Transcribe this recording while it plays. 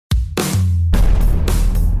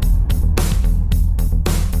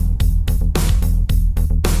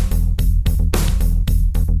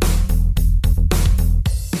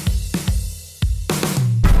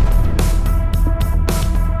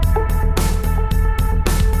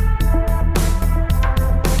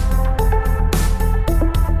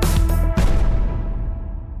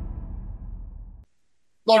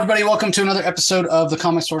Hello, everybody. Welcome to another episode of the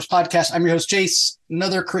Comic Source Podcast. I'm your host, Jace.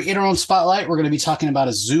 Another creator-owned spotlight. We're going to be talking about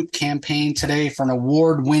a Zoop campaign today for an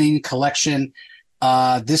award-winning collection.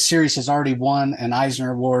 This series has already won an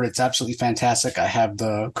Eisner Award. It's absolutely fantastic. I have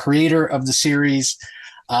the creator of the series,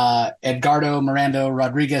 Edgardo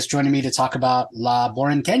Miranda-Rodriguez, joining me to talk about La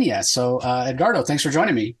Borinqueña. So, Edgardo, thanks for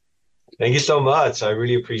joining me. Thank you so much. I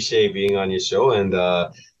really appreciate being on your show and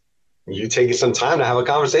you taking some time to have a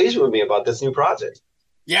conversation with me about this new project.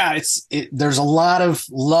 Yeah, there's a lot of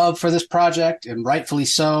love for this project, and rightfully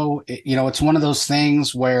so. It's one of those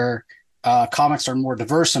things where comics are more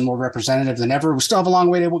diverse and more representative than ever. We still have a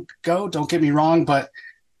long way to go, don't get me wrong, but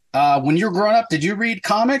when you were growing up, did you read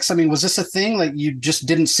comics? I mean, was this a thing like you just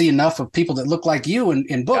didn't see enough of people that look like you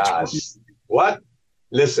in books? Gosh, what?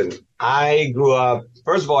 Listen,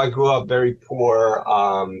 first of all, I grew up very poor,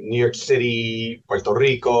 New York City, Puerto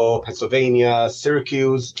Rico, Pennsylvania,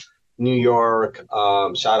 Syracuse, New York.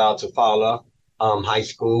 Shout out to Fowler High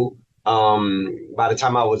School. By the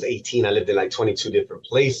time I was 18, I lived in like 22 different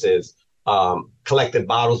places, collected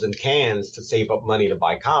bottles and cans to save up money to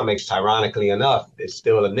buy comics. Ironically enough, it's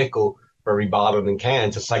still a nickel for every bottle and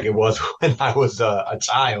can, just like it was when I was a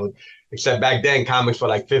child. Except back then, comics were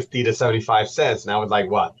like 50 to 75 cents. Now it's like,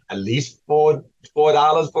 what, at least $4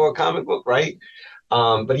 for a comic book, right?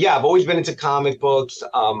 But yeah, I've always been into comic books.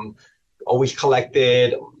 Always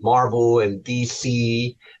collected Marvel and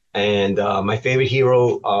DC. And my favorite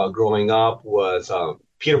hero growing up was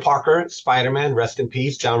Peter Parker, Spider-Man, rest in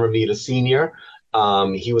peace, John Romita Sr.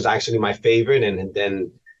 He was actually my favorite, and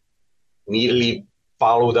then immediately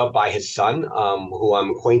followed up by his son, who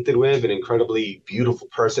I'm acquainted with, an incredibly beautiful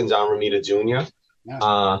person, John Romita Jr.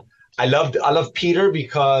 Yeah. I love Peter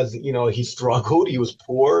because, he struggled. He was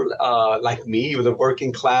poor, like me. He was a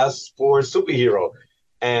working class poor superhero.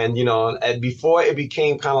 And, and before it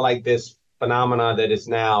became kind of like this phenomena that is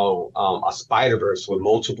now a Spider-Verse with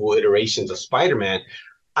multiple iterations of Spider-Man,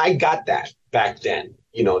 I got that back then.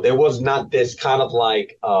 There was not this kind of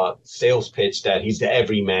like sales pitch that he's the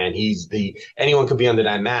everyman. Anyone could be under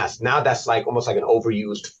that mask. Now that's like almost like an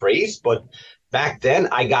overused phrase. But back then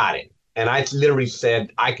I got it. And I literally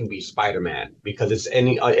said I can be Spider-Man because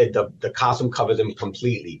the costume covers him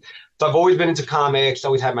completely. So I've always been into comics,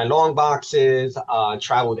 always had my long boxes,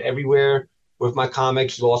 traveled everywhere with my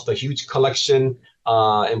comics, lost a huge collection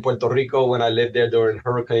in Puerto Rico when I lived there during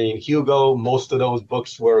Hurricane Hugo. Most of those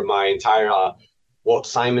books were my entire Walt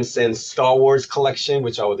Simonson's Star Wars collection,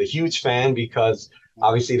 which I was a huge fan because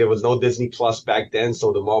obviously there was no Disney Plus back then.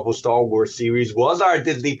 So the Marvel Star Wars series was our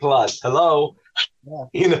Disney Plus. Hello. Yeah.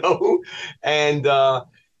 And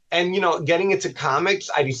getting into comics,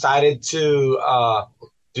 I decided to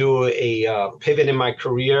do a pivot in my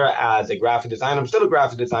career as a graphic designer. I'm still a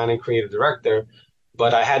graphic designer and creative director,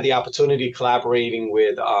 but I had the opportunity collaborating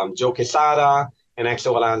with Joe Quesada and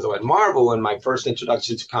Axel Alonso at Marvel. And my first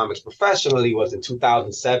introduction to comics professionally was in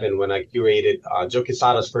 2007 when I curated Joe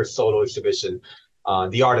Quesada's first solo exhibition,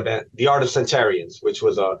 The Art of Centurions, which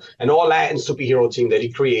was an all-Latin superhero team that he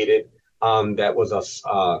created that was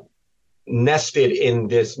nested in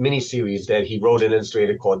this miniseries that he wrote and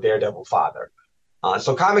illustrated called Daredevil Father.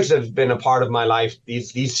 So comics have been a part of my life.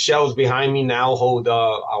 These shelves behind me now hold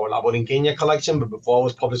our La Borinqueña collection, but before I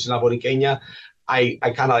was publishing La Borinqueña, I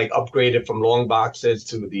kind of like upgraded from long boxes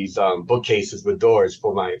to these bookcases with doors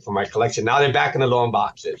for my collection. Now they're back in the long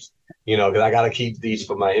boxes, because I got to keep these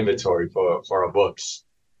for my inventory for our books.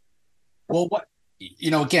 Well,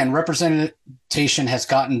 again, representation has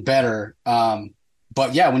gotten better.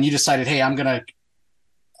 But yeah, when you decided, hey, I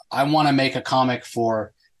want to make a comic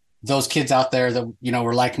for those kids out there that,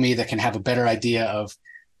 were like me, that can have a better idea of,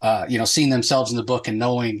 seeing themselves in the book and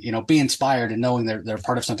knowing, be inspired and knowing they're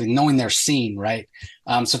part of something, knowing they're seen. Right.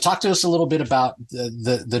 So talk to us a little bit about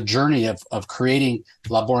the journey of creating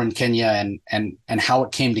La Borinqueña and how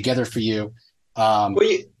it came together for you.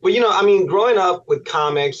 Growing up with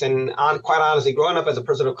comics and quite honestly, growing up as a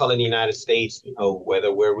person of color in the United States,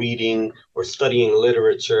 whether we're reading or studying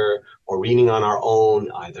literature or reading on our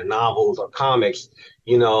own, either novels or comics,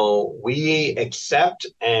 we accept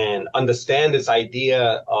and understand this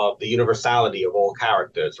idea of the universality of all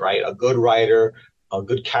characters, right? A good writer, a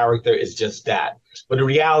good character is just that. But the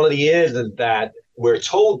reality is that we're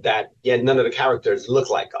told that yet none of the characters look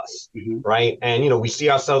like us, right? And, we see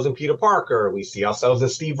ourselves in Peter Parker. We see ourselves in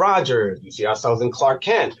Steve Rogers. We see ourselves in Clark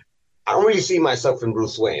Kent. I don't really see myself in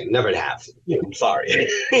Bruce Wayne. Never have. I'm sorry.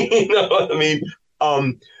 You know what I mean?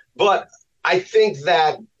 But I think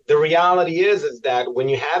that the reality is that when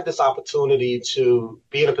you have this opportunity to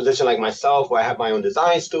be in a position like myself, where I have my own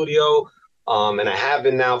design studio, and I have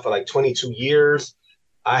been now for like 22 years,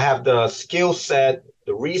 I have the skill set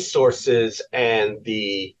the resources and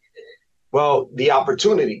the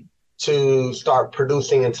opportunity to start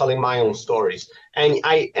producing and telling my own stories. And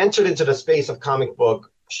I entered into the space of comic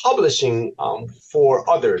book publishing for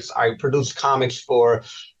others. I produced comics for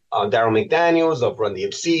Daryl McDaniels of Run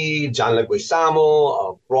DMC, John Leguizamo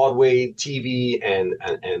of Broadway, TV, and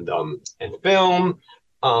film.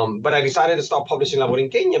 But I decided to start publishing La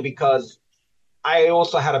Borinqueña because I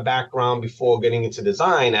also had a background before getting into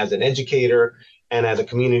design as an educator and as a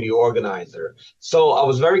community organizer. So I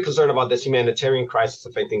was very concerned about this humanitarian crisis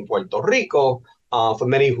affecting Puerto Rico. For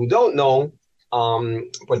many who don't know,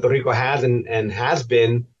 Puerto Rico has and has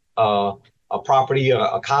been a property,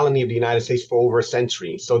 a colony of the United States for over a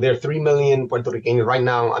century. So there are 3 million Puerto Ricans right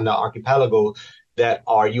now on the archipelago that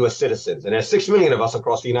are U.S. citizens. And there's 6 million of us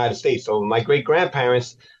across the United States. So my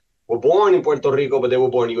great-grandparents were born in Puerto Rico, but they were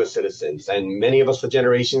born U.S. citizens. And many of us for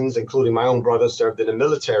generations, including my own brother, served in the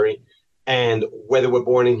military. And whether we're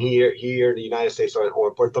born in here, the United States,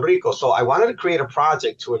 or Puerto Rico. So I wanted to create a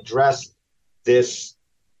project to address this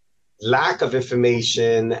lack of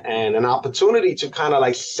information and an opportunity to kind of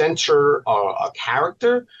like center a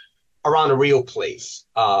character around a real place.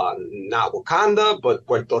 Not Wakanda, but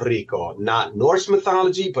Puerto Rico. Not Norse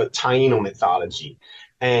mythology, but Taino mythology.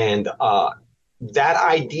 And that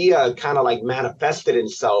idea kind of like manifested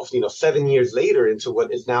itself, 7 years later into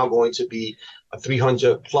what is now going to be a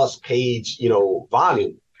 300 plus page,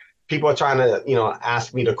 volume. People are trying to,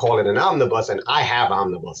 ask me to call it an omnibus, and I have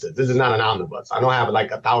omnibuses. This is not an omnibus. I don't have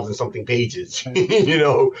like 1,000 something pages,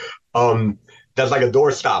 that's like a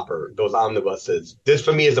door stopper, those omnibuses. This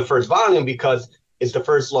for me is the first volume because it's the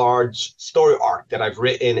first large story arc that I've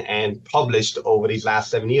written and published over these last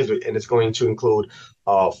 7 years. And it's going to include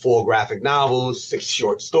 4 graphic novels, 6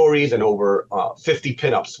 short stories, and over 50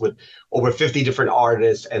 pinups with over 50 different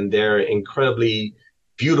artists and their incredibly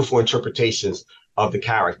beautiful interpretations of the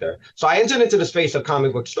character. So I entered into the space of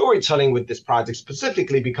comic book storytelling with this project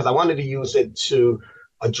specifically because I wanted to use it to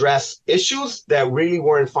address issues that really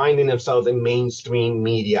weren't finding themselves in mainstream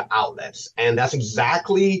media outlets. And that's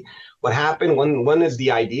exactly what happened. One is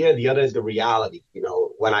the idea, the other is the reality.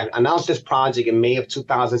 When I announced this project in May of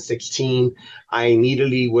 2016, I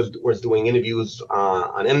immediately was doing interviews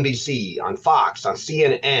on NBC, on Fox, on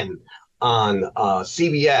CNN, on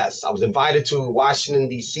CBS. I was invited to Washington,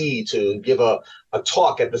 D.C. to give a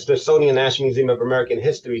talk at the Smithsonian National Museum of American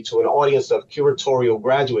History to an audience of curatorial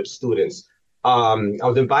graduate students. I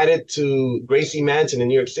was invited to Gracie Mansion in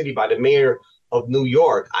New York City by the mayor of New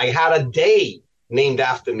York. I had a day named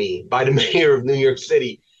after me by the mayor of New York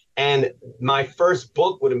City. And my first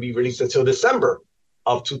book wouldn't be released until December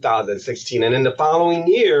of 2016. And in the following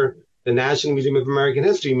year, the National Museum of American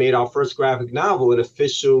History made our first graphic novel an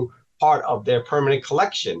official part of their permanent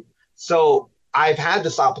collection. So I've had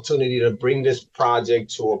this opportunity to bring this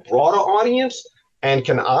project to a broader audience and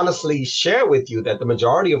can honestly share with you that the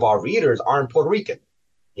majority of our readers aren't Puerto Rican,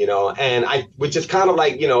 which is kind of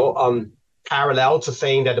like, parallel to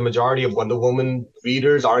saying that the majority of Wonder Woman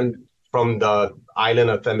readers aren't from the island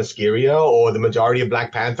of Themyscira, or the majority of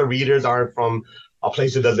Black Panther readers aren't from a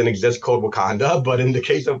place that doesn't exist called Wakanda. But in the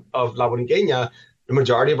case of La Borinqueña, the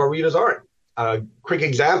majority of our readers aren't. A quick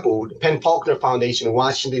example, the Penn Faulkner Foundation in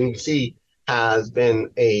Washington, D.C. has been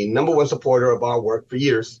a #1 supporter of our work for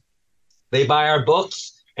years. They buy our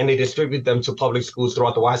books and they distribute them to public schools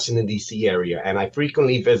throughout the Washington, D.C. area. And I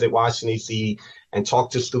frequently visit Washington, D.C. and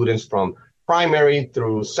talk to students from primary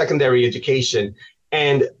through secondary education.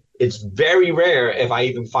 And it's very rare if I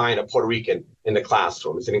even find a Puerto Rican in the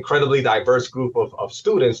classroom. It's an incredibly diverse group of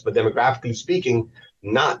students, but demographically speaking,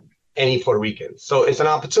 not any Puerto Rican. So it's an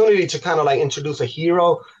opportunity to kind of like introduce a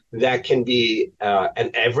hero that can be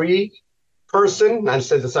an every person, not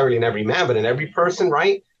necessarily an every man, but an every person,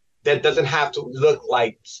 right? That doesn't have to look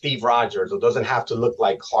like Steve Rogers or doesn't have to look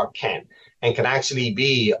like Clark Kent, and can actually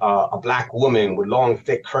be a Black woman with long,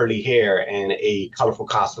 thick, curly hair and a colorful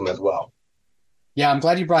costume as well. Yeah, I'm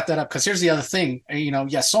glad you brought that up, because here's the other thing.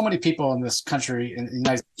 So many people in this country in the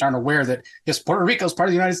United States aren't aware that, yes, Puerto Rico is part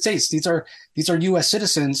of the United States. These are U.S.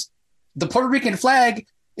 citizens. The Puerto Rican flag,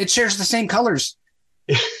 it shares the same colors.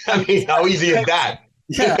 I mean, how easy is that?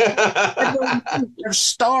 Yeah, there's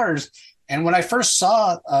stars. And when I first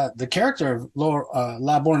saw the character of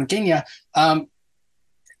La Borinqueña,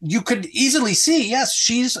 you could easily see, yes,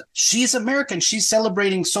 she's American. She's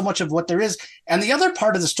celebrating so much of what there is. And the other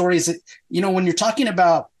part of the story is that, when you're talking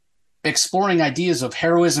about exploring ideas of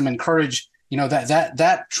heroism and courage,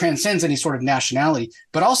 that transcends any sort of nationality,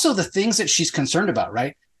 but also the things that she's concerned about,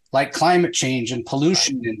 right? like climate change and Right.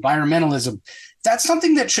 pollution, environmentalism, that's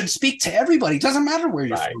something that should speak to everybody. It doesn't matter where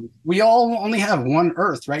you're Right. from. We all only have one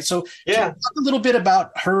Earth, right? So, can you Yeah. talk a little bit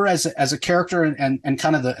about her as a character and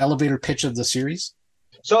kind of the elevator pitch of the series?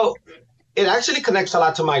 So it actually connects a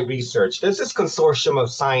lot to my research. There's this consortium of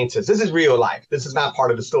scientists. This is real life. This is not part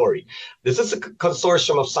of the story. This is a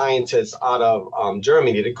consortium of scientists out of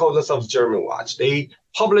Germany. They call themselves German Watch. They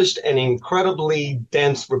published an incredibly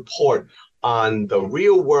dense report on the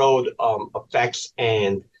real world effects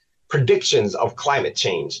and predictions of climate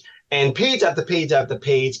change. And page after page after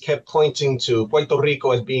page kept pointing to Puerto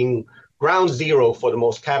Rico as being ground zero for the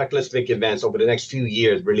most cataclysmic events over the next few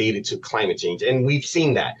years related to climate change. And we've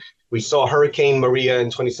seen that. We saw Hurricane Maria in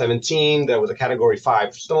 2017. That was a Category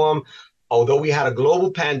 5 storm. Although we had a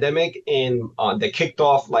global pandemic that kicked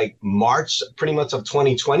off like March, pretty much of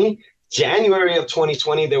 2020, January of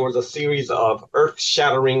 2020, there was a series of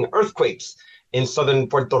earth-shattering earthquakes in southern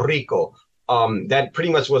Puerto Rico that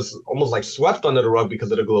pretty much was almost like swept under the rug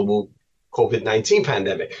because of the global COVID-19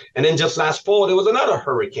 pandemic. And then just last fall, there was another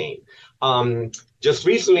hurricane. Just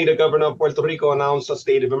recently, the governor of Puerto Rico announced a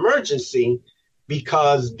state of emergency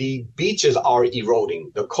because the beaches are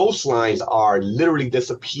eroding. The coastlines are literally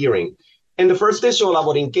disappearing. In the first issue of La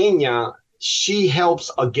Borinqueña, she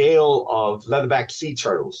helps a gale of leatherback sea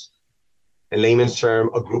turtles, in layman's term,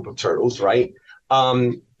 a group of turtles, right?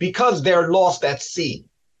 Because they're lost at sea.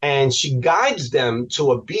 And she guides them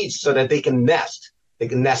to a beach so that they can nest. They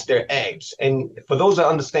can nest their eggs. And for those that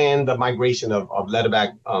understand the migration of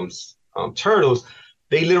leatherback turtles,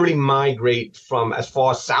 they literally migrate from as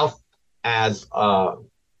far south as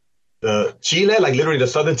the Chile, like literally the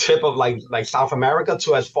southern tip of like South America,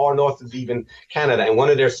 to as far north as even Canada. And one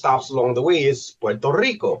of their stops along the way is Puerto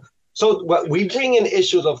Rico. So what we bring in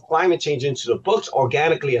issues of climate change into the books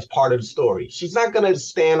organically as part of the story. She's not going to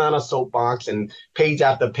stand on a soapbox and page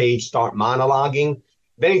after page start monologuing.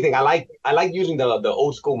 If anything, I like using the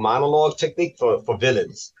old school monologue technique for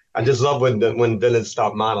villains. I just love when villains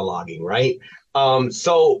start monologuing, right?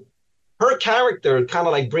 So her character kind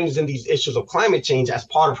of like brings in these issues of climate change as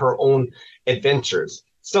part of her own adventures.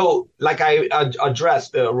 So, like I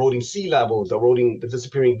addressed the eroding sea levels, the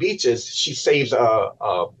disappearing beaches, she saves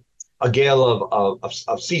a gale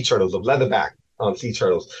of sea turtles, of leatherback sea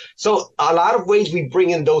turtles. So, a lot of ways we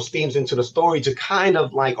bring in those themes into the story to kind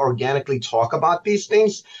of like organically talk about these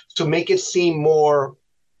things to make it seem more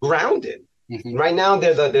grounded. Mm-hmm. Right now,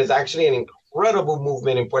 there's actually an incredible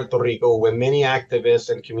movement in Puerto Rico where many activists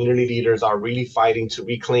and community leaders are really fighting to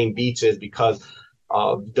reclaim beaches because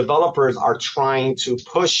developers are trying to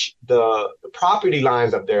push the property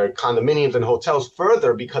lines of their condominiums and hotels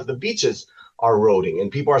further because the beaches are eroding.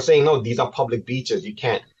 And people are saying, no, these are public beaches. You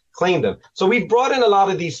can't claim them. So we brought in a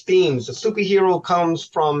lot of these themes. The superhero comes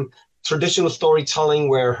from traditional storytelling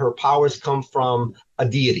where her powers come from a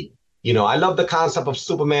deity. You know, I love the concept of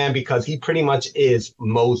Superman because he pretty much is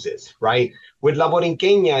Moses, right? With La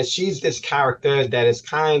Borinqueña, she's this character that is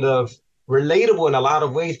kind of relatable in a lot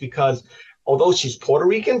of ways because although she's Puerto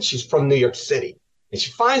Rican, she's from New York City. And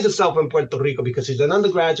she finds herself in Puerto Rico because she's an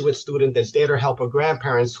undergraduate student that's there to help her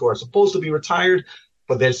grandparents who are supposed to be retired,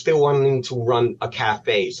 but they're still wanting to run a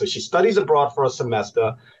cafe. So she studies abroad for a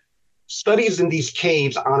semester, studies in these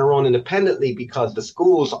caves on her own independently because the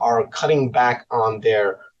schools are cutting back on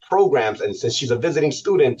their programs. And since she's a visiting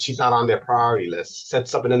student, she's not on their priority list.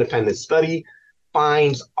 Sets up an independent study,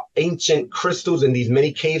 finds ancient crystals in these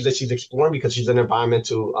many caves that she's exploring because she's an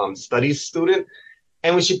environmental studies student.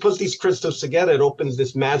 And when she puts these crystals together, it opens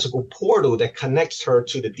this magical portal that connects her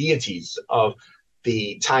to the deities of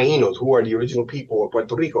the Taínos, who are the original people of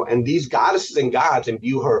Puerto Rico. And these goddesses and gods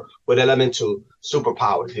imbue her with elemental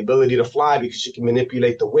superpowers, the ability to fly because she can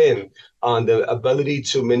manipulate the wind, the ability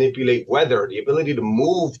to manipulate weather, the ability to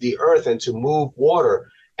move the earth and to move water.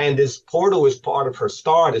 And this portal is part of her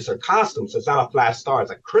star, it's her costume. So it's not a flat star, it's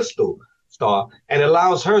a crystal star. And it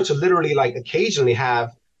allows her to literally like occasionally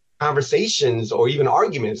have conversations or even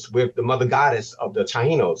arguments with the mother goddess of the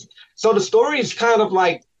Taínos. So the story is kind of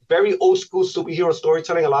like very old school superhero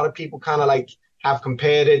storytelling. A lot of people kind of like have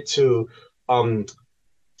compared it to 70s,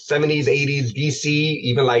 80s DC,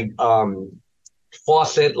 even like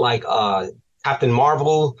Fawcett, like Captain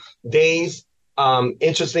Marvel days.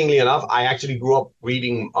 Interestingly enough, I actually grew up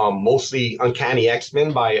reading mostly Uncanny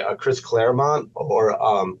X-Men by Chris Claremont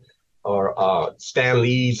or Stan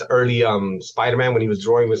Lee's early Spider-Man when he was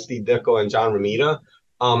drawing with Steve Ditko and John Romita.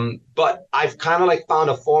 But I've kind of like found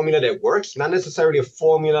a formula that works, not necessarily a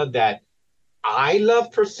formula that I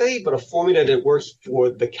love per se, but a formula that works for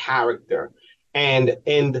the character. And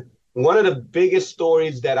one of the biggest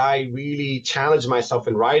stories that I really challenged myself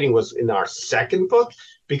in writing was in our second book,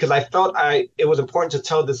 because I felt it was important to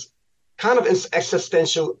tell this kind of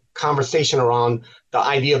existential conversation around the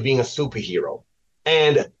idea of being a superhero.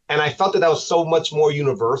 And I felt that that was so much more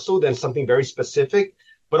universal than something very specific,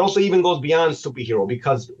 but also even goes beyond superhero,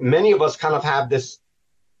 because many of us kind of have this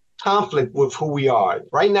conflict with who we are.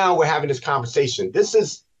 Right now, we're having this conversation. This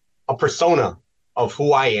is a persona of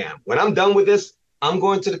who I am. When I'm done with this, I'm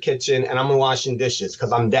going to the kitchen and I'm washing dishes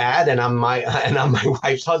because I'm dad and I'm my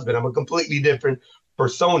wife's husband. I'm a completely different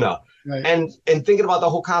persona. Right. And thinking about the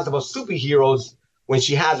whole concept of superheroes, when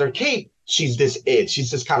she has her cape, she's this it.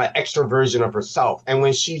 She's this kind of extra version of herself. And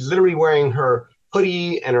when she's literally wearing her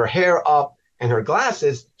hoodie and her hair up and her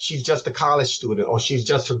glasses, she's just a college student or she's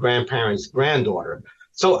just her grandparents' granddaughter.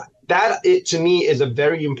 So that it to me is a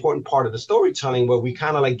very important part of the storytelling, where we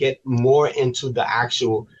kind of like get more into the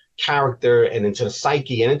actual character and into the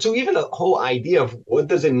psyche and into even the whole idea of what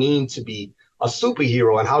does it mean to be a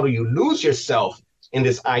superhero, and how do you lose yourself in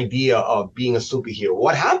this idea of being a superhero?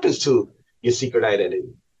 What happens to your secret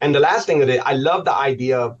identity? And the last thing that I love the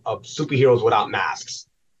idea of superheroes without masks.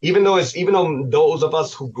 Even though those of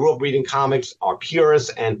us who grew up reading comics are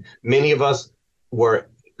purists, and many of us were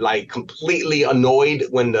like completely annoyed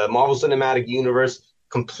when the Marvel Cinematic Universe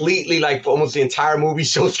completely, like, for almost the entire movie,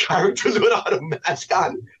 shows characters without a mask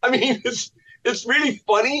on. I mean, it's really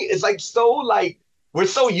funny. It's like so, like, we're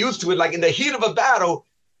so used to it. Like in the heat of a battle,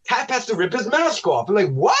 Cap has to rip his mask off. I'm like,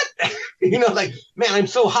 what? Like, man, I'm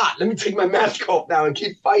so hot. Let me take my mask off now and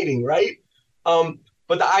keep fighting, right?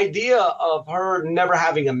 But the idea of her never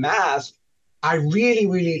having a mask, I really,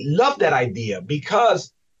 really love that idea,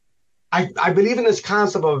 because I believe in this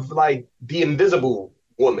concept of like the invisible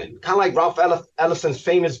woman, kind of like Ralph Ellison's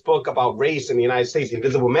famous book about race in the United States, The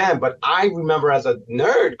Invisible Man. But I remember as a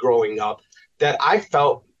nerd growing up that I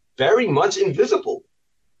felt very much invisible.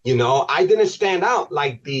 I didn't stand out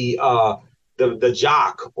like the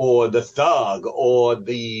jock or the thug or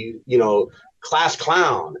the class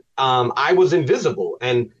clown. I was invisible,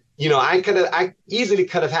 and I easily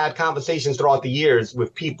could have had conversations throughout the years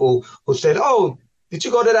with people who said, "Oh, did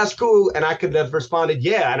you go to that school?" And I could have responded,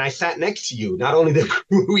 "Yeah," and I sat next to you. Not only did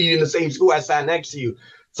we in the same school, I sat next to you.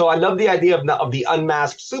 So I love the idea of the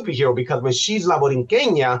unmasked superhero, because when she's La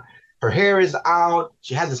Borinqueña, her hair is out,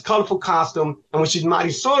 she has this colorful costume, and when she's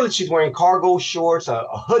Marisol, she's wearing cargo shorts, a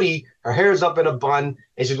hoodie, her hair is up in a bun,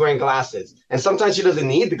 and she's wearing glasses. And sometimes she doesn't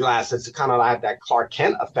need the glasses to kind of have that Clark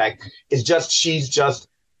Kent effect. She's just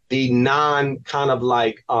the non kind of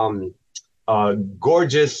like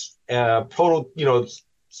gorgeous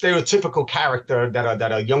stereotypical character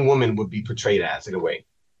that a young woman would be portrayed as, in a way.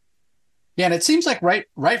 Yeah, and it seems like right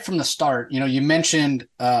from the start, you mentioned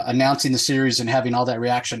announcing the series and having all that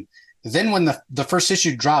reaction. Then when the first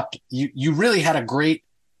issue dropped, you really had a great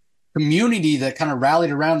community that kind of rallied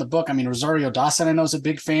around the book. I mean, Rosario Dawson, I know, is a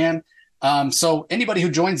big fan. So anybody who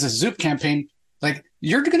joins the Zoop campaign, like,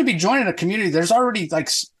 you're going to be joining a community. There's already like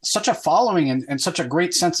such a following and such a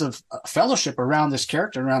great sense of fellowship around this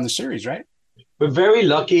character, around the series, right? We're very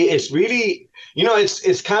lucky. It's really,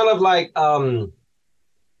 it's kind of like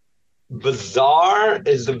bizarre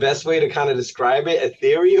is the best way to kind of describe it.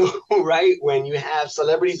 Ethereal, right? When you have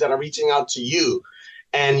celebrities that are reaching out to you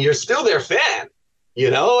and you're still their fan,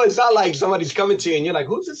 it's not like somebody's coming to you and you're like,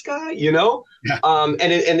 who's this guy? Yeah.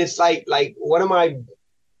 And it's like one of my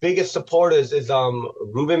biggest supporters is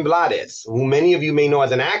Ruben Blades, who many of you may know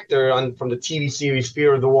as an actor from the TV series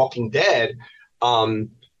Fear of the Walking Dead.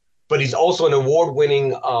 But he's also an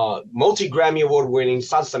award-winning, multi-Grammy award-winning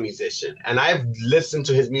salsa musician. And I've listened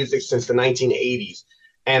to his music since the 1980s.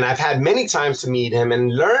 And I've had many times to meet him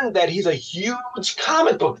and learned that he's a huge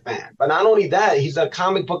comic book fan. But not only that, he's a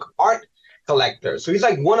comic book art collector. So he's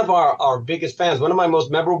like one of our biggest fans. One of my most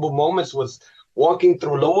memorable moments was walking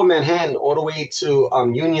through Lower Manhattan all the way to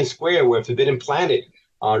Union Square, where Forbidden Planet,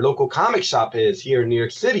 our local comic shop, is here in New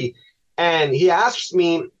York City. And he asks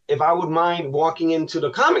me if I would mind walking into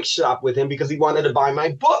the comic shop with him because he wanted to buy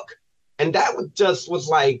my book. And that just was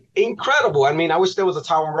like incredible. I mean, I wish there was a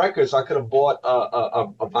Tower Record so I could have bought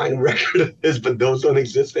a vinyl record of his, but those don't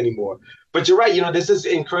exist anymore. But you're right. This is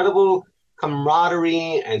incredible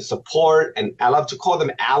camaraderie and support. And I love to call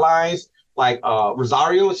them allies. Like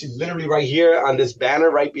Rosario, she's literally right here on this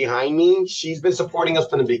banner right behind me. She's been supporting us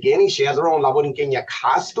from the beginning. She has her own La Borinqueña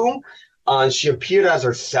costume. She appeared as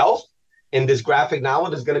herself in this graphic novel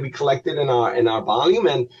that's going to be collected in our volume.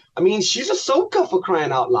 And I mean, she's a Ahsoka, for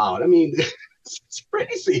crying out loud. I mean, it's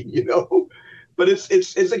crazy, but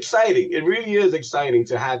it's exciting. It really is exciting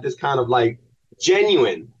to have this kind of like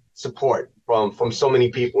genuine support from so many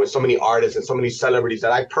people and so many artists and so many celebrities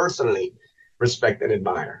that I personally respect and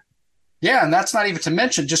admire. Yeah, and that's not even to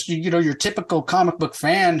mention just your typical comic book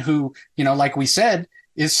fan who, like we said,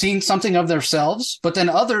 is seeing something of themselves, but then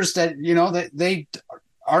others that, that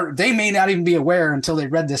they may not even be aware until they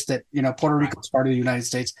read this that, Puerto Rico is part of the United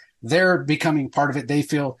States. They're becoming part of it. They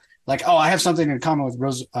feel like, oh, I have something in common with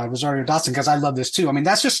Rosario Dawson because I love this too. I mean,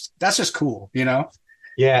 that's just cool,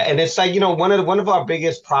 Yeah, and it's like, one of our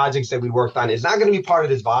biggest projects that we worked on is not going to be part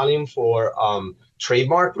of this volume for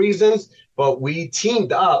trademark reasons, but we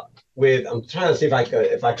teamed up with, I'm trying to see if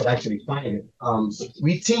I could actually find it.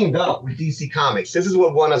 We teamed up with DC Comics. This is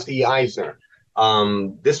what won us the Eisner.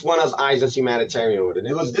 This won us Eisner's Humanitarian Award. And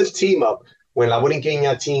it was this team up when La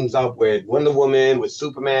Borinqueña teams up with Wonder Woman, with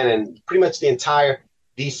Superman, and pretty much the entire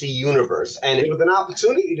DC universe. And it was an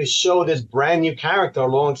opportunity to show this brand new character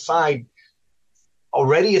alongside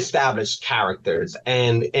already established characters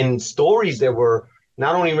and stories that were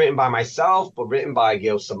not only written by myself, but written by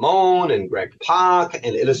Gail Simone and Greg Pak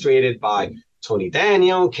and illustrated by Tony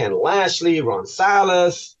Daniel, Ken Lashley, Ron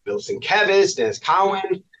Salas, Bill Sienkiewicz, Dennis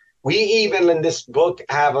Cowan. We even in this book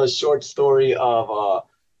have a short story of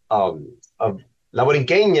La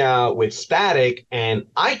Borinqueña with Static and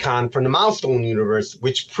Icon from the Milestone universe,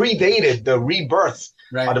 which predated the rebirth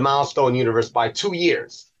of the Milestone universe by 2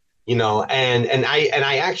 years. And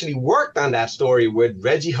I actually worked on that story with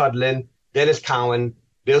Reggie Hudlin, Dennis Cowan,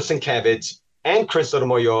 Bill Sienkiewicz, and Chris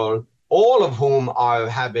Sotomayor, all of whom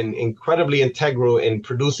have been incredibly integral in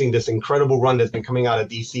producing this incredible run that's been coming out of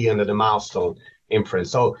DC under the Milestone imprint.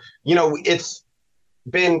 So, it's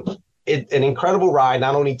been an incredible ride,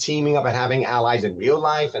 not only teaming up and having allies in real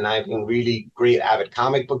life and having really great avid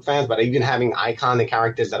comic book fans, but even having iconic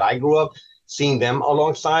characters that I grew up seeing them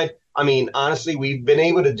alongside. I mean, honestly, we've been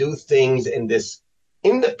able to do things in this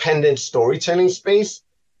independent storytelling space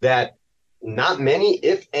that not many,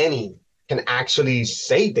 if any, can actually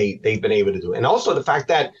say they've been able to do. And also the fact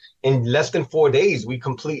that in less than 4 days, we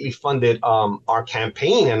completely funded our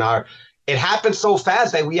campaign and it happened so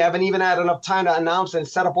fast that we haven't even had enough time to announce and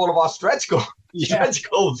set up all of our stretch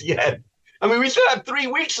goals yet. I mean, we still have 3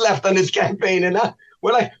 weeks left on this campaign and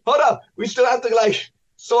we're like, hold up, we still have to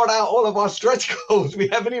sort out all of our stretch goals. We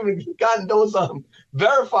haven't even gotten those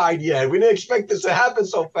verified yet. We didn't expect this to happen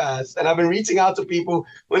so fast. And I've been reaching out to people.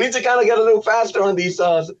 We need to kind of get a little faster on these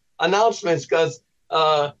announcements because,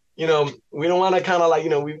 we don't want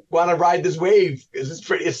to we want to ride this wave.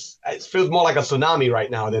 It feels more like a tsunami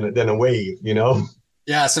right now than a wave,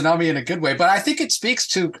 Yeah, tsunami in a good way. But I think it speaks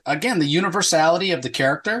to, again, the universality of the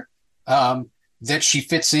character, that she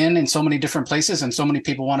fits in so many different places and so many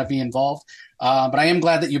people want to be involved. But I am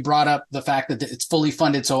glad that you brought up the fact that it's fully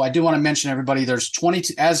funded. So I do want to mention everybody, there's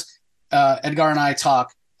 22, as Edgardo and I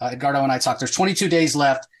talk, there's 22 days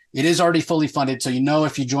left. It is already fully funded. So,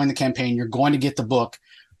 if you join the campaign, you're going to get the book.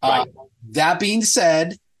 Right. That being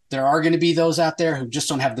said, there are going to be those out there who just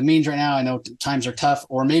don't have the means right now. I know times are tough,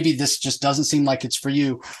 or maybe this just doesn't seem like it's for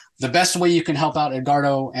you. The best way you can help out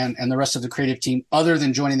Edgardo and the rest of the creative team, other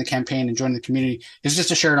than joining the campaign and joining the community, is just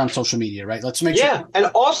to share it on social media, right? Let's make sure. Yeah, and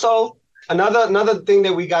also another thing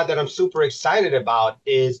that we got that I'm super excited about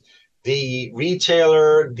is the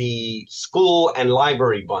retailer, the school and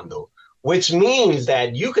library bundle, which means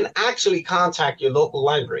that you can actually contact your local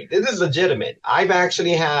library. This is legitimate. I've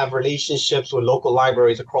actually have relationships with local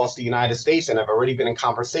libraries across the United States, and I've already been in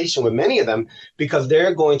conversation with many of them because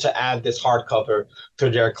they're going to add this hardcover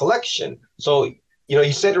to their collection. So,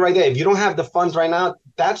 you said it right there. If you don't have the funds right now,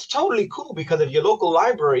 that's totally cool because if your local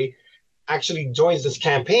library actually joins this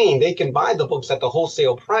campaign, they can buy the books at the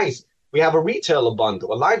wholesale price. We have a retailer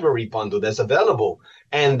bundle, a library bundle that's available.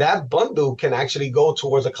 And that bundle can actually go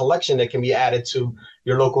towards a collection that can be added to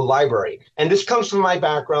your local library. And this comes from my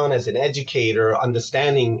background as an educator,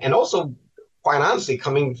 understanding, and also, quite honestly,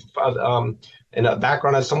 coming in a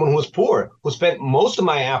background as someone who was poor, who spent most of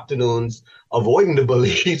my afternoons avoiding the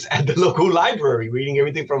bullies at the local library, reading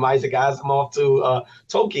everything from Isaac Asimov to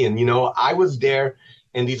Tolkien. I was there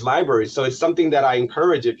in these libraries. So it's something that I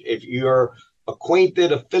encourage if you're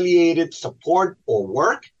acquainted, affiliated, support, or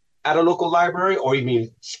work at a local library or even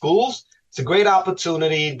schools. It's a great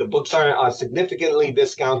opportunity. The books are significantly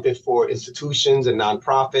discounted for institutions and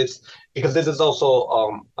nonprofits because this is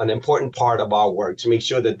also an important part of our work to make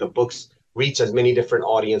sure that the books reach as many different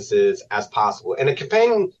audiences as possible. And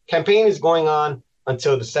the campaign is going on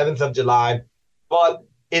until the 7th of July, but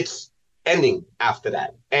it's ending after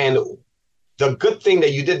that. And the good thing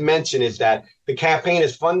that you did mention is that the campaign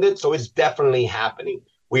is funded, so it's definitely happening.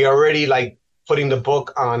 We already putting the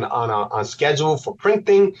book on schedule for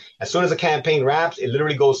printing. As soon as the campaign wraps, it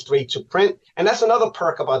literally goes straight to print. And that's another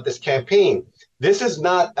perk about this campaign. This is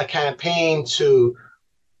not a campaign to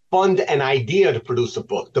fund an idea to produce a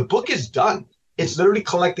book. The book is done. It's literally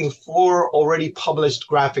collecting 4 already published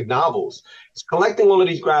graphic novels. It's collecting all of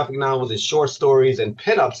these graphic novels and short stories and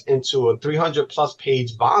pinups into a 300 plus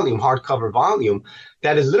page volume, hardcover volume,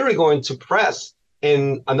 that is literally going to press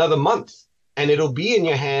in another month. And it'll be in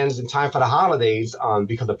your hands in time for the holidays,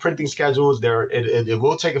 because the printing schedules there, it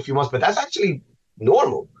will take a few months, but that's actually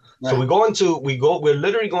normal. Right. So we're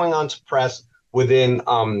literally going on to press within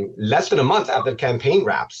less than a month after the campaign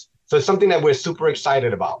wraps. So it's something that we're super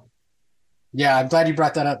excited about. Yeah, I'm glad you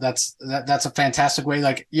brought that up. That's a fantastic way.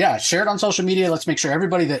 Like, yeah, share it on social media. Let's make sure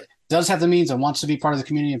everybody that does have the means and wants to be part of the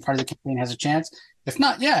community and part of the campaign has a chance. If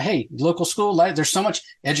not, yeah, hey, local school, there's so much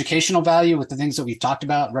educational value with the things that we've talked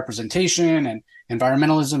about, representation and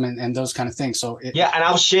environmentalism and those kind of things. So yeah, and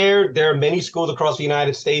I'll share, there are many schools across the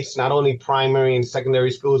United States, not only primary and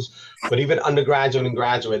secondary schools, but even undergraduate and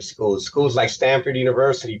graduate schools. Schools like Stanford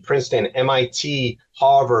University, Princeton, MIT,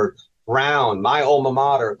 Harvard, Brown, my alma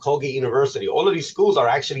mater, Colgate University. All of these schools are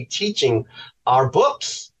actually teaching our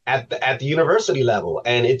books at the university level,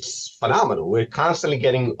 and it's phenomenal. We're constantly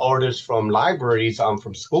getting orders from libraries,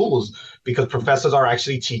 from schools, because professors are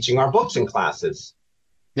actually teaching our books in classes.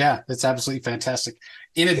 Yeah, it's absolutely fantastic.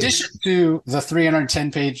 In addition to the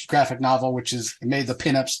 310-page graphic novel, which is made, the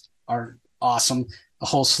pinups are awesome, a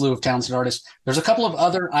whole slew of talented artists. There's a couple of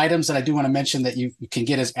other items that I do want to mention that you can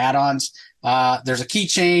get as add-ons. There's a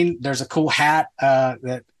keychain. There's a cool hat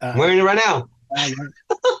that I'm wearing it right now.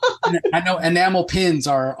 I know enamel pins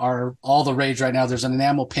are all the rage right now. There's an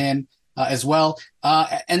enamel pin as well,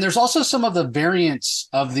 and there's also some of the variants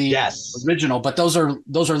of the original, but those are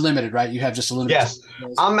limited, right? You have just a limited. Yes,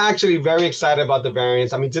 I'm actually very excited about the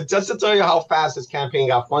variants. I mean, just to tell you how fast this campaign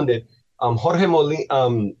got funded. Jorge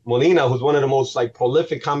Molina, who's one of the most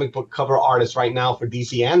prolific comic book cover artists right now for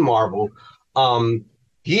DC and Marvel,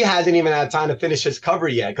 he hasn't even had time to finish his cover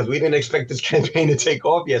yet because we didn't expect this campaign to take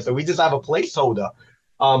off yet. So we just have a placeholder.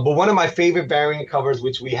 But one of my favorite variant covers,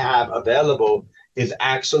 which we have available, is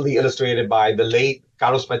actually illustrated by the late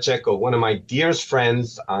Carlos Pacheco, one of my dearest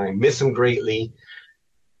friends. I miss him greatly.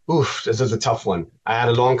 Oof, this is a tough one. I had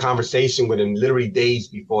a long conversation with him literally days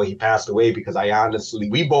before he passed away because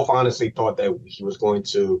we both honestly thought that he was going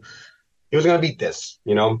to beat this,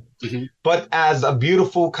 Mm-hmm. But as a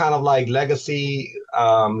beautiful kind of legacy,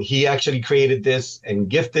 he actually created this and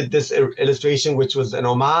gifted this illustration, which was an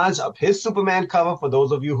homage of his Superman cover. For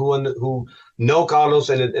those of you who know Carlos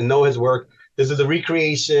and know his work, this is a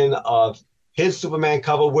recreation of his Superman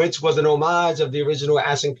cover, which was an homage of the original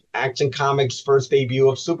Action Comics first debut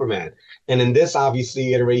of Superman. And in this,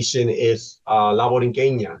 obviously, iteration is La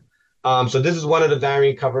Borinqueña. So this is one of the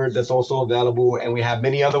variant covers that's also available, and we have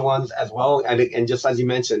many other ones as well. And just as you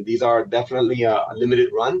mentioned, these are definitely a limited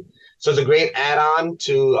run. So it's a great add-on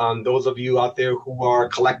to those of you out there who are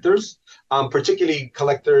collectors, particularly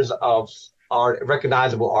collectors of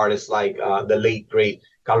recognizable artists like the late, great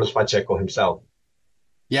Carlos Pacheco himself.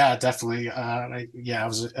 Yeah, definitely. It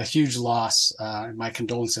was a huge loss. My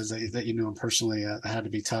condolences that you knew him personally. It had to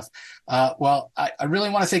be tough. Well, I really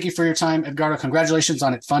want to thank you for your time, Edgardo. Congratulations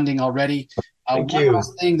on it funding already. Thank you. One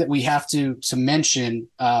last thing that we have to mention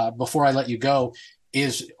before I let you go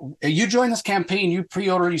is you joined this campaign, you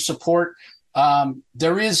pre-order, you support.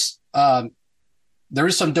 There is some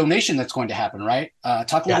donation that's going to happen, right?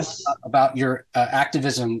 Talk a little bit about your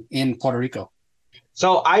activism in Puerto Rico.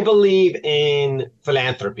 So I believe in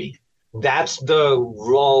philanthropy. That's the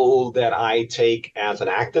role that I take as an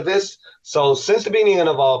activist. So since the beginning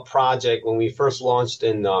of our project, when we first launched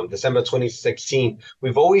in December 2016,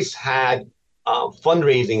 we've always had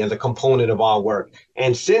fundraising as a component of our work.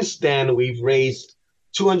 And since then, we've raised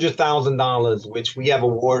 $200,000, which we have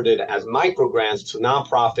awarded as microgrants to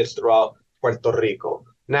nonprofits throughout Puerto Rico.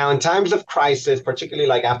 Now, in times of crisis, particularly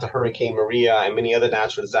like after Hurricane Maria and many other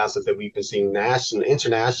natural disasters that we've been seeing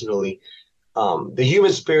internationally, the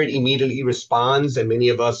human spirit immediately responds, and many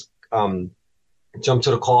of us jump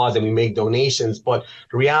to the cause and we make donations. But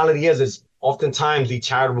the reality is oftentimes the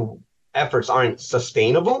charitable efforts aren't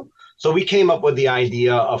sustainable. So we came up with the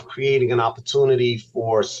idea of creating an opportunity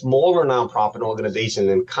for smaller nonprofit organizations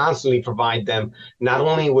and constantly provide them not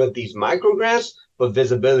only with these microgrants, but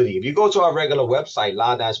visibility. If you go to our regular website,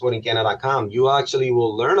 la-borinqueña.com, you actually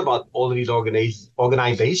will learn about all of these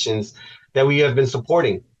organizations that we have been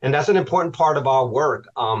supporting. And that's an important part of our work.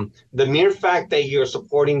 The mere fact that you're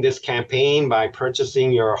supporting this campaign by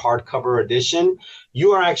purchasing your hardcover edition,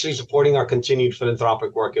 you are actually supporting our continued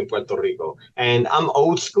philanthropic work in Puerto Rico. And I'm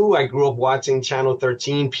old school. I grew up watching Channel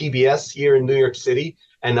 13 PBS here in New York City,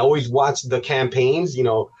 and I always watched the campaigns,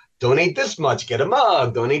 donate this much, get a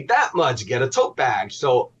mug, donate that much, get a tote bag.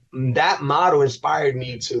 So that motto inspired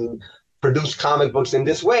me to produce comic books in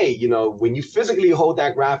this way. When you physically hold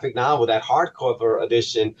that graphic novel, that hardcover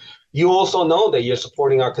edition, you also know that you're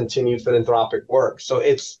supporting our continued philanthropic work. So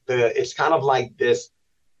it's kind of like this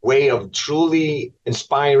way of truly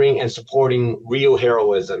inspiring and supporting real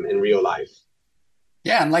heroism in real life.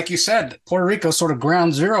 Yeah, and like you said, Puerto Rico's sort of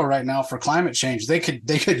ground zero right now for climate change. They could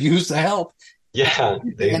use the help. Yeah,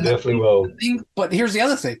 they definitely will. But here's the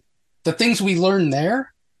other thing. The things we learn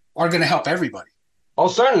there are going to help everybody. Oh,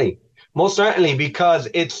 certainly. Most certainly, because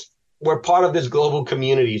we're part of this global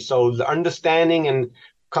community. So the understanding and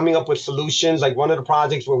coming up with solutions, like one of the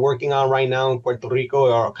projects we're working on right now in Puerto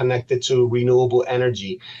Rico are connected to renewable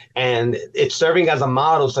energy. And it's serving as a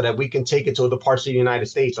model so that we can take it to other parts of the United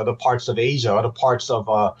States, other parts of Asia, other parts of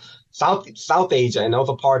South Asia, and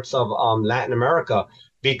other parts of Latin America,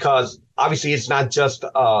 because obviously it's not just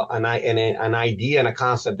an idea and a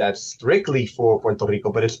concept that's strictly for Puerto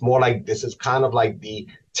Rico, but it's more like this is kind of like the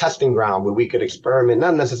testing ground where we could experiment,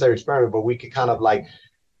 not necessarily experiment, but we could kind of like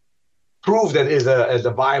prove that is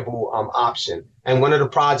a viable option. And one of the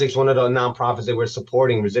nonprofits that we're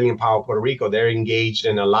supporting, Resilient Power Puerto Rico, they're engaged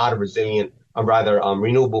in a lot of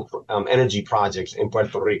renewable energy projects in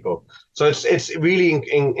Puerto Rico. So it's really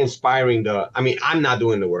inspiring. I'm not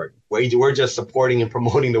doing the work. We're just supporting and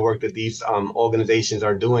promoting the work that these organizations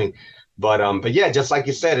are doing. But yeah, just like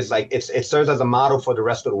you said, it's like it serves as a model for the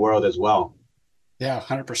rest of the world as well. Yeah,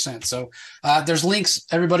 100%. So there's links,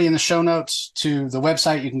 everybody, in the show notes to the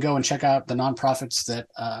website. You can go and check out the nonprofits that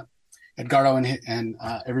Edgardo and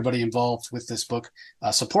everybody involved with this book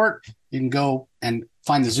support. You can go and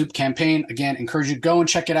find the Zoop campaign. Again, encourage you to go and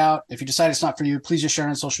check it out. If you decide it's not for you, please just share it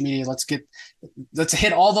on social media. Let's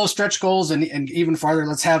hit all those stretch goals and even farther.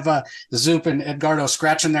 Let's have the Zoop and Edgardo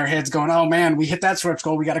scratching their heads going, oh man, we hit that stretch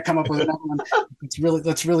goal. We got to come up with another one.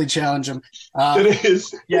 Let's really challenge them. It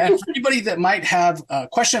is. Yeah. And for anybody that might have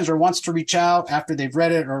questions or wants to reach out after they've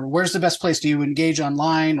read it, or where's the best place? Do you engage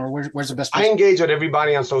online, or where's the best place? I engage with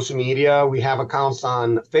everybody on social media. We have accounts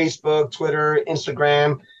on Facebook, Twitter,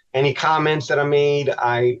 Instagram. Any comments that are made,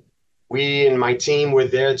 we and my team were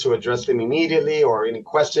there to address them immediately, or any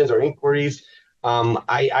questions or inquiries.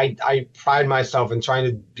 I pride myself in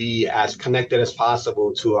trying to be as connected as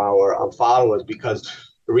possible to our followers, because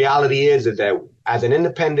the reality is that as an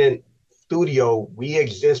independent studio, we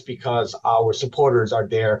exist because our supporters are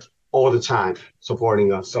there all the time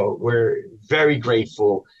supporting us. So we're very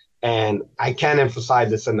grateful. And I can't emphasize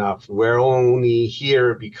this enough. We're only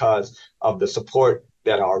here because of the support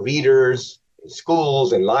that our readers,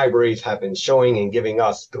 schools, and libraries have been showing and giving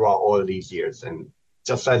us throughout all of these years. And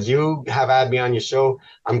just as you have had me on your show,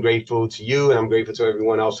 I'm grateful to you, and I'm grateful to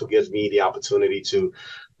everyone else who gives me the opportunity to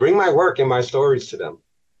bring my work and my stories to them.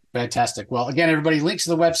 Fantastic. Well, again, everybody, links to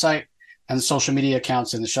the website and the social media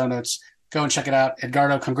accounts in the show notes. Go and check it out.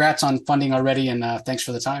 Edgardo, congrats on funding already, and thanks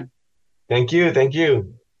for the time. Thank you. Thank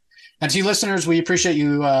you. And to you listeners, we appreciate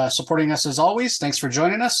you supporting us as always. Thanks for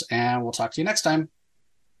joining us, and we'll talk to you next time.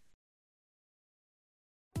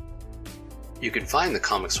 You can find the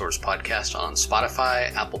Comic Source podcast on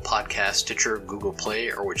Spotify, Apple Podcasts, Stitcher, Google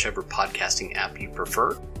Play, or whichever podcasting app you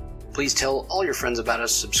prefer. Please tell all your friends about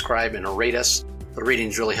us, subscribe, and rate us. The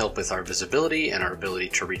ratings really help with our visibility and our ability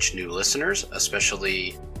to reach new listeners,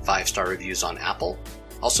 especially 5-star reviews on Apple.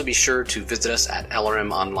 Also be sure to visit us at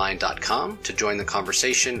lrmonline.com to join the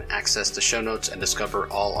conversation, access the show notes, and discover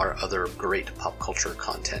all our other great pop culture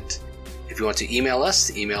content. If you want to email us,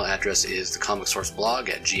 the email address is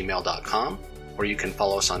thecomicsourceblog@gmail.com, or you can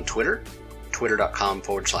follow us on Twitter,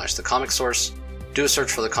 twitter.com/thecomicsource. Do a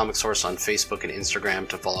search for The Comic Source on Facebook and Instagram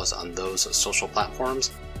to follow us on those social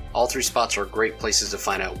platforms. All 3 spots are great places to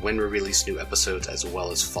find out when we release new episodes, as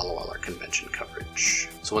well as follow all our convention coverage.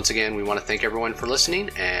 So once again, we want to thank everyone for listening,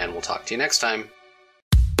 and we'll talk to you next time.